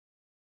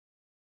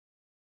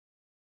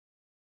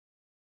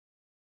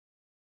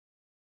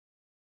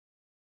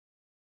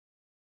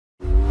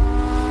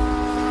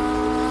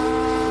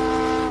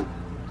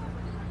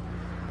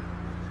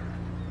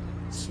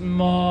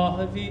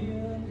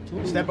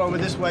Step over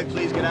this way,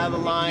 please. Get out of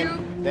the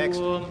line. Next.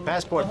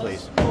 Passport,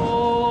 please.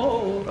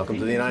 Welcome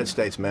to the United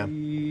States, ma'am.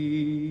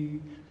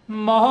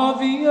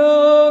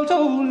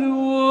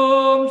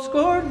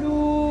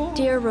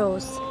 Dear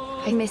Rose,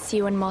 I miss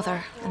you and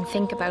Mother and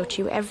think about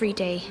you every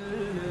day.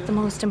 The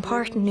most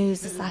important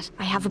news is that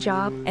I have a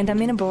job and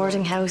I'm in a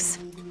boarding house.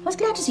 I was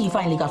glad to see you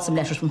finally got some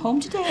letters from home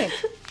today.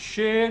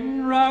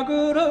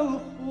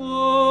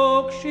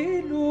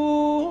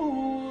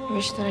 I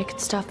wish that I could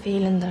stop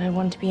feeling that I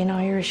want to be an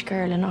Irish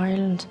girl in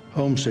Ireland.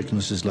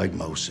 Homesickness is like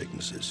most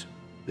sicknesses.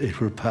 It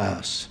will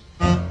pass.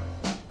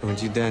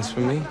 Would you dance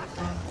with me?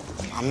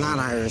 I'm not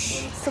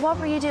Irish. So what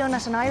were you doing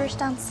at an Irish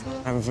dance?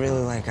 I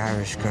really like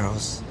Irish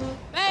girls.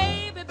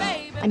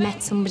 I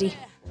met somebody,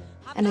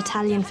 an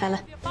Italian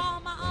fella.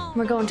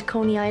 We're going to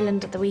Coney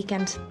Island at the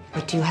weekend.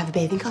 But do you have a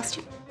bathing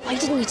costume? Why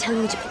didn't you tell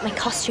me to put my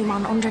costume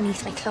on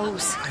underneath my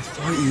clothes? I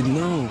thought you'd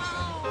know.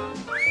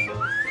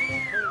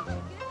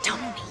 Tell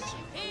me.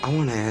 I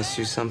want to ask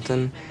you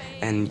something,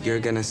 and you're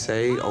gonna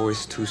say, oh,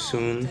 it's too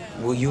soon.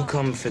 Will you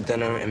come for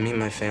dinner and meet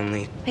my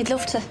family? I'd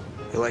love to.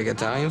 You like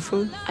Italian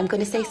food? I'm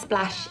going to say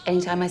splash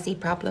anytime I see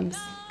problems.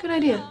 Good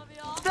idea.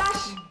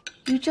 Splash!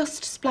 You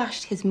just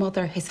splashed his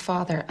mother, his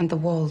father, and the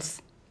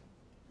walls.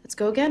 Let's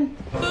go again.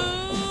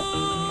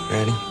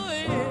 Ready?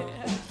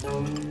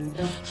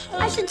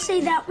 I should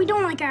say that we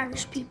don't like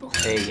Irish people.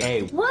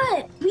 Hey.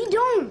 What? We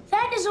don't.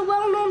 That is a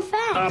well-known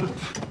fact.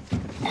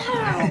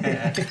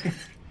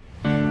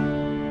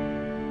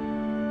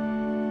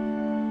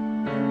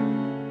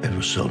 It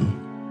was sudden.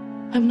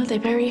 When will they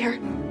bury her?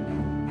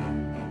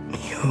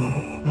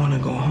 You want to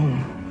go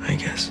home, I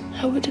guess.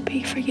 How would it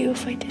be for you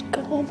if I did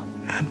go home?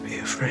 I'd be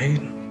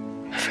afraid.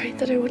 Afraid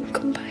that I wouldn't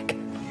come back.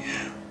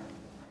 Yeah.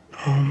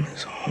 Home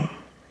is home.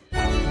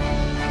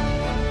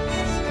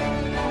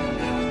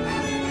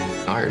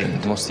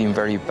 Ireland must seem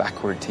very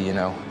backward to you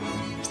now.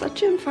 Is that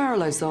Jim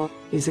Farrell I saw?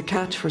 He's a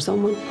catch for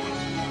someone.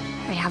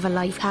 I have a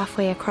life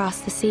halfway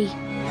across the sea.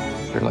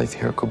 Your life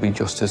here could be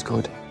just as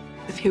good.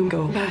 If you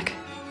go back,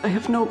 I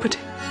have no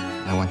protection.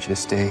 I want you to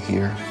stay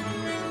here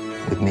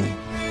with me.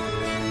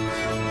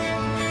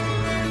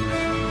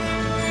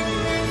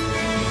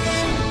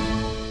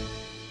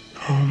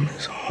 Home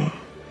is home.